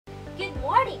Good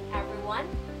morning, everyone.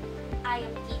 I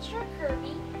am Teacher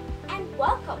Kirby, and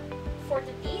welcome for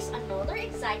today's another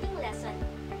exciting lesson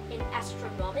in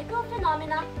astronomical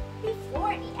phenomena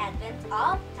before the advent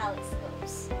of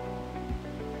telescopes.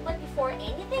 But before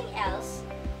anything else,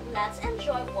 let's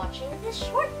enjoy watching this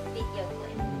short video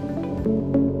clip.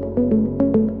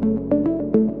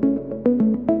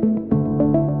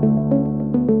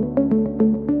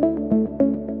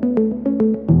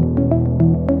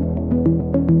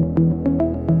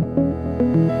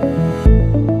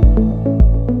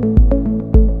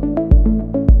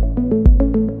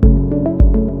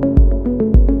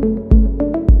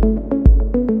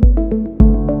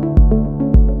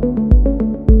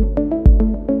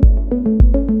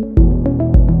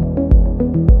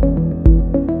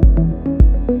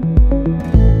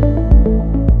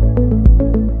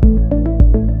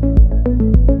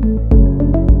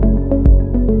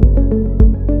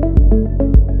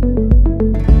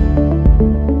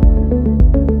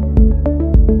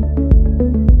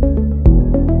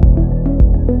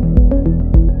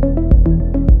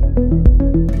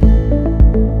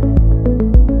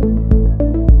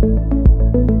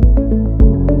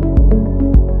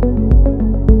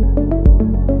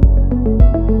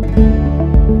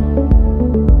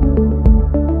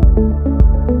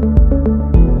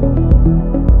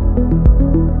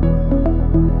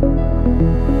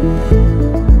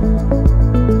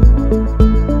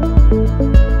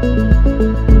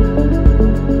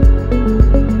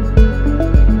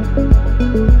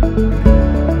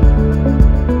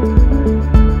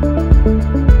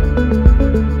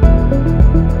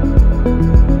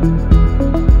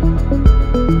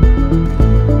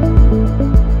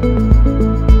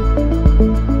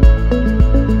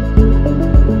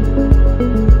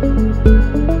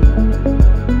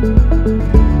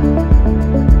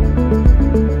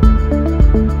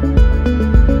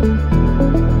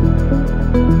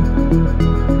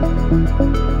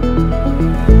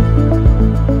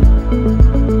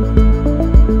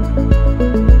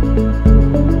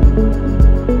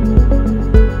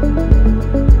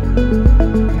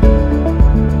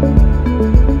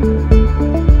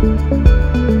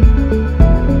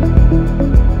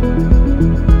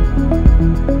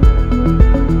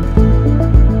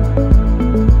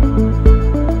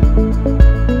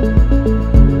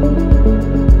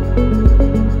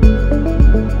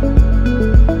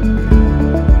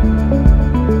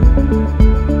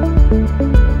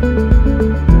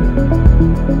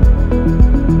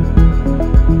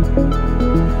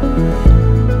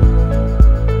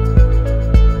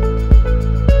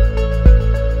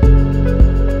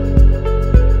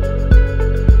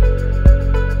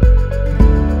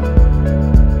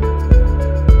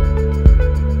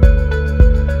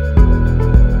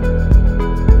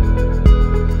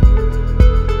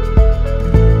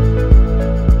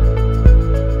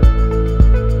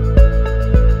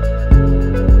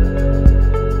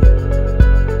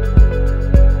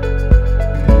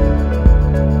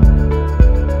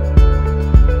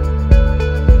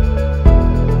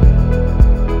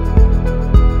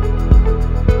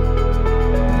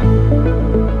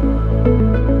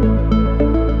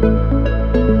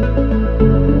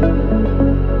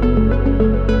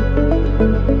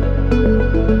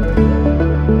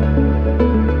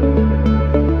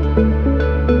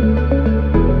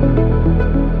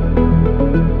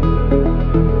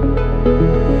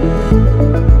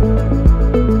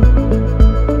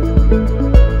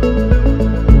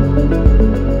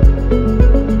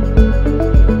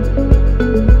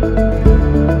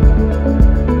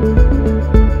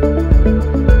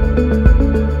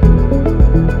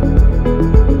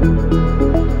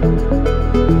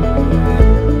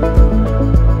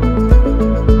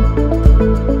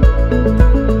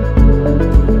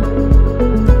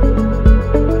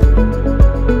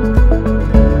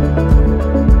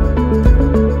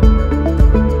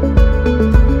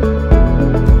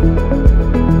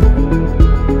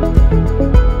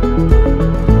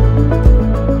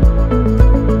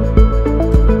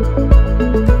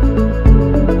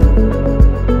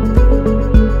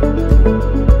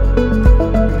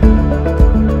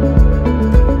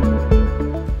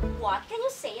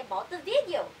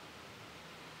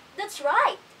 That's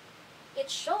right! It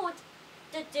showed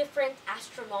the different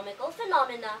astronomical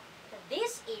phenomena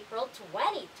this April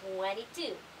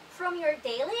 2022. From your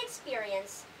daily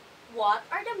experience, what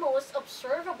are the most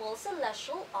observable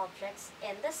celestial objects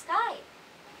in the sky?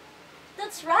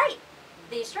 That's right!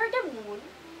 These are the moon,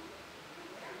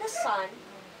 the sun,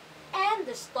 and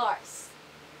the stars.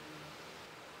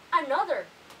 Another,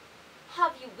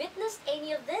 have you witnessed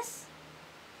any of this?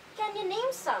 Can you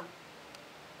name some?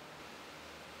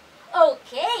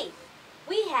 Okay,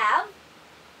 we have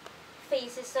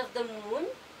phases of the moon,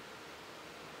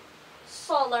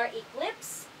 solar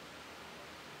eclipse,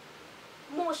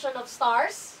 motion of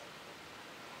stars,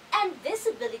 and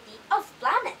visibility of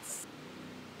planets.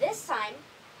 This time,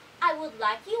 I would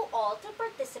like you all to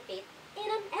participate in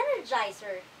an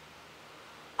energizer.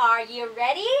 Are you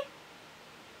ready?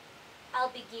 I'll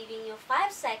be giving you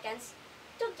 5 seconds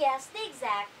to guess the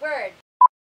exact word.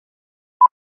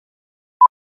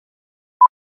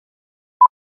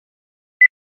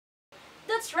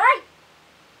 That's right!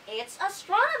 It's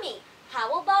astronomy!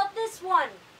 How about this one?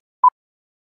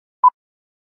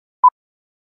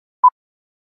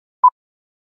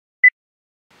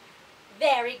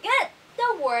 Very good!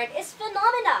 The word is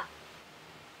phenomena.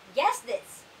 Guess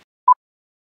this.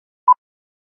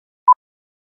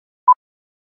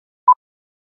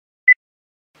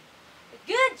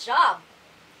 Good job!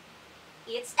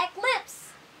 It's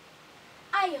eclipse.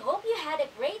 I hope you had a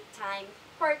great time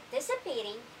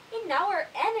participating in our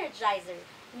energizer.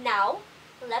 Now,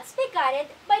 let's be guided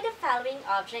by the following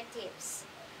objectives.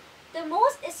 The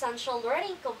most essential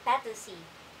learning competency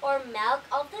or milk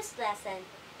of this lesson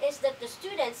is that the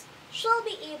students shall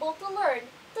be able to learn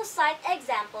to cite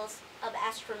examples of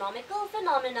astronomical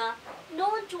phenomena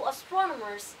known to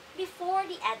astronomers before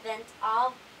the advent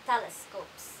of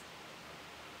telescopes.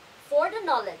 For the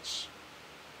knowledge,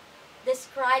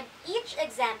 describe each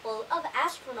example of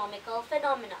astronomical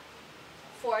phenomena.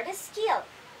 For the skill,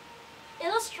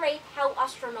 illustrate how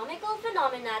astronomical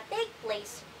phenomena take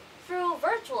place through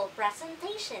virtual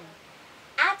presentation.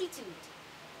 Attitude,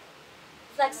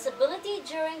 flexibility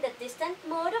during the distant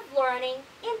mode of learning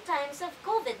in times of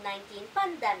COVID-19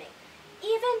 pandemic.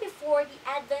 Even before the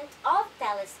advent of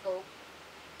telescope,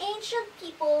 ancient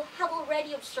people have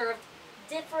already observed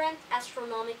different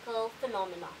astronomical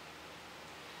phenomena.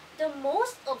 The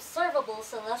most observable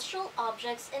celestial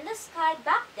objects in the sky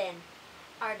back then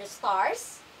are the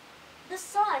stars, the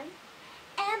sun,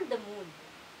 and the moon.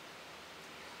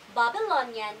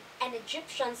 Babylonian and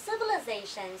Egyptian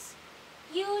civilizations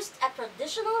used a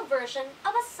traditional version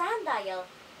of a sundial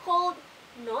called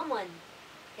gnomon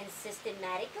in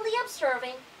systematically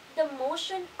observing the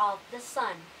motion of the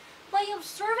sun. By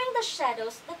observing the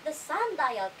shadows that the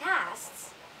sundial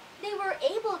casts, they were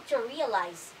able to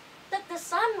realize that the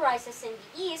sun rises in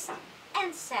the east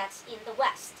and sets in the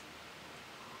west.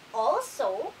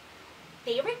 Also,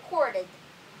 they recorded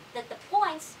that the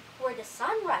points where the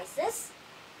sun rises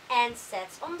and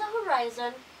sets on the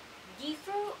horizon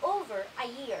differ over a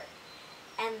year,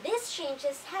 and these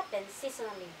changes happen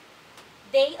seasonally.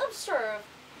 They observed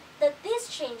that these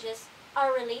changes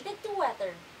are related to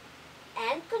weather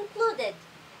and concluded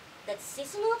that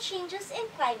seasonal changes in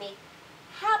climate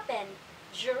happen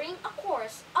during a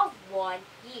course of 1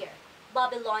 year.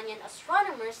 Babylonian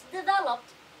astronomers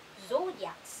developed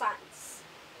zodiac signs.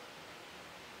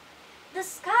 The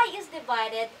sky is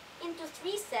divided into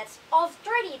 3 sets of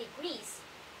 30 degrees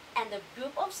and the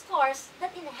group of stars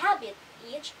that inhabit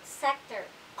each sector.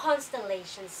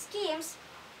 Constellation schemes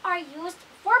are used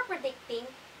for predicting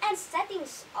and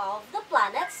settings of the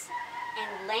planets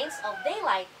and lengths of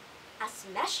daylight as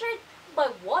measured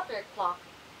by water clock,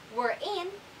 wherein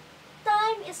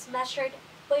time is measured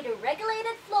by the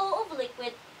regulated flow of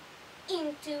liquid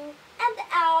into and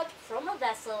out from a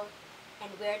vessel,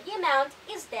 and where the amount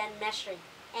is then measured,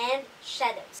 and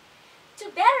shadows. To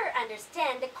better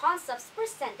understand the concepts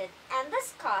presented and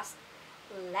discussed,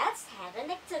 let's have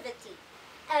an activity.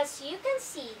 As you can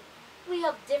see, we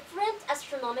have different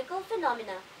astronomical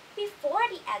phenomena before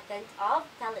the advent of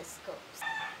telescopes.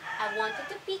 I want you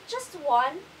to pick just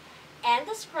one and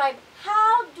describe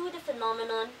how do the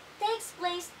phenomenon takes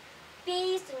place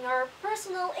based on your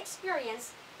personal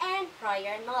experience and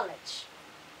prior knowledge.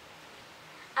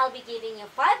 I'll be giving you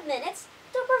 5 minutes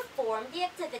to perform the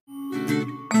activity.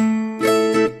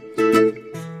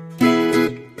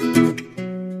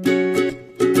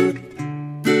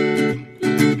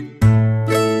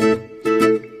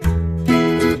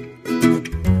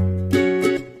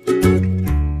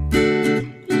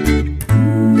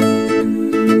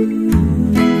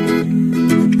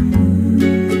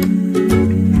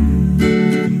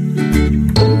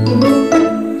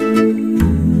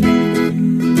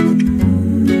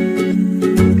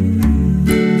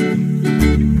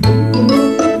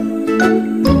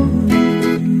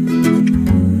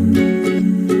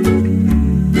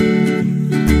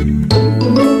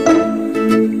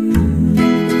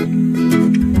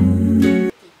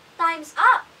 Time's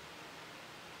up!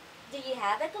 Do you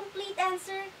have a complete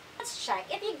answer? Let's check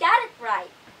if you got it right.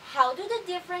 How do the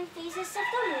different phases of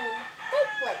the moon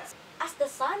take place? As the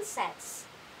sun sets,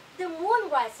 the moon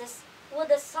rises with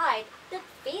the side that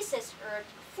faces Earth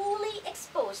fully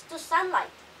exposed to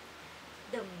sunlight.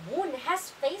 The moon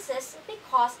has phases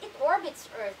because it orbits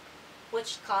Earth,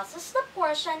 which causes the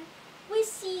portion we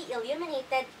see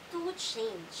illuminated to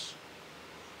change.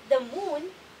 The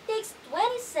moon takes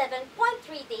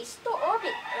 27.3 days to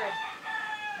orbit Earth,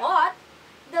 but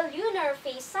the lunar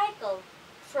phase cycle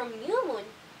from new moon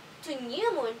to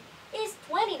new moon is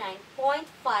 29.5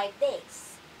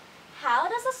 days. How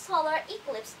does a solar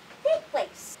eclipse take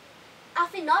place? A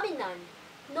phenomenon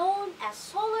known as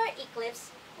solar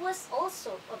eclipse was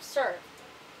also observed.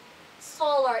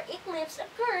 Solar eclipse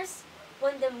occurs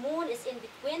when the moon is in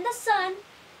between the sun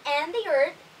and the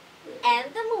earth,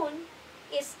 and the moon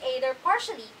is either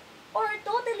partially or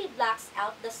totally blocks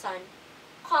out the sun,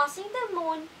 causing the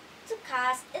moon to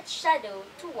cast its shadow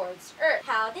towards earth.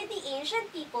 How did the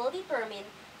ancient people determine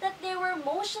that there were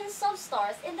motions of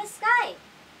stars in the sky?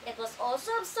 It was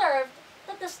also observed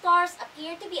that the stars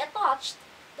appeared to be attached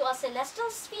to a celestial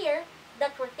sphere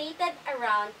that rotated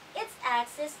around its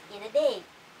axis in a day.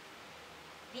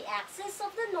 The axis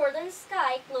of the northern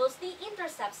sky closely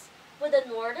intercepts with the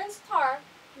northern star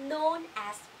known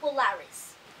as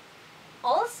Polaris.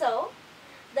 Also,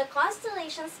 the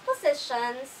constellation's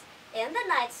positions in the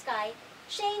night sky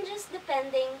changes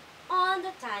depending on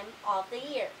the time of the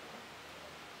year.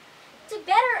 To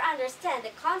better understand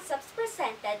the concepts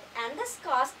presented and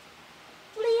discussed,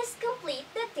 please complete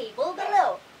the table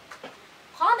below.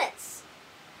 Comets.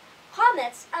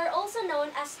 Comets are also known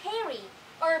as hairy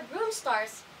or broom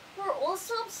stars, were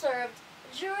also observed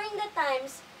during the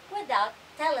times without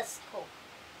telescope.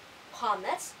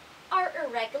 Comets are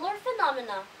irregular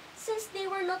phenomena since they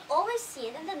were not always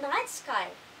seen in the night sky.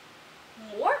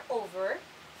 Moreover,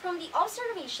 from the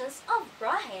observations of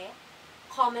Brahe,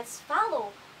 comets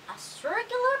follow a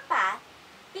circular path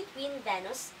between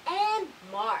Venus and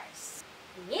Mars.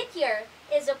 Meteor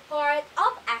is a part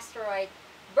of asteroid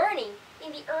burning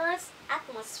in the Earth's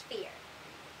atmosphere.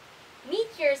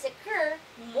 Meteors occur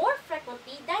more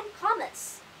frequently than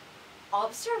comets.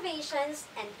 Observations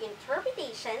and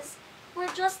interpretations were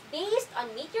just based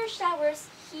on meteor showers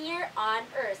here on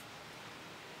Earth.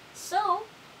 So,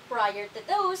 prior to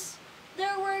those,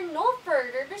 there were no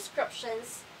further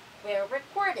descriptions were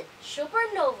recorded.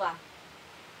 Supernova.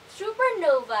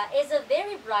 Supernova is a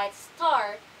very bright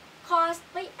star caused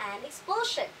by an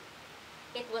explosion.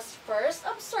 It was first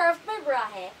observed by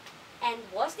Brahe and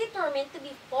was determined to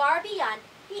be far beyond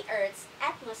the Earth's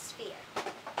atmosphere.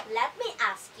 Let me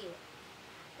ask you,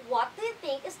 what do you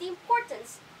think is the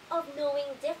importance of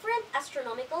knowing different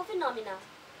astronomical phenomena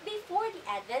before the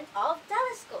advent of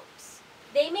telescopes?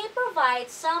 They may provide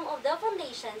some of the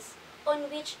foundations on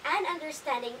which an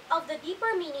understanding of the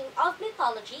deeper meaning of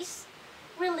mythologies,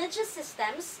 religious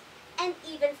systems, and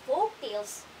even folk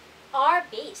tales are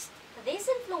based. These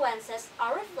influences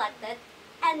are reflected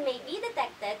and may be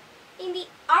detected in the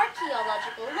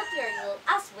archaeological material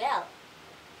as well.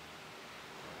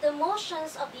 The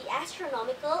motions of the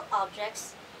astronomical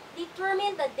objects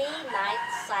determine the day-night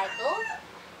cycle,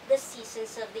 the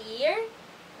seasons of the year,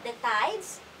 the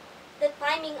tides, the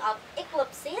timing of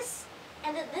eclipses,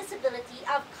 and the visibility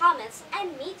of comets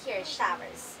and meteor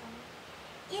showers.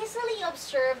 Easily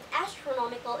observed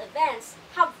astronomical events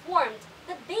have formed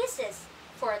the basis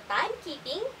for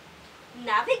timekeeping,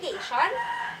 navigation,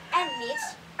 and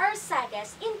myths or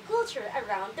sagas in culture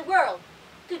around the world.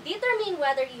 To determine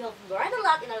whether you have learned a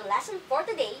lot in our lesson for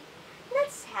today,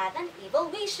 let's have an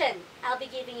evaluation. I'll be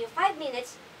giving you 5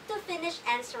 minutes to finish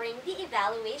answering the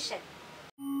evaluation.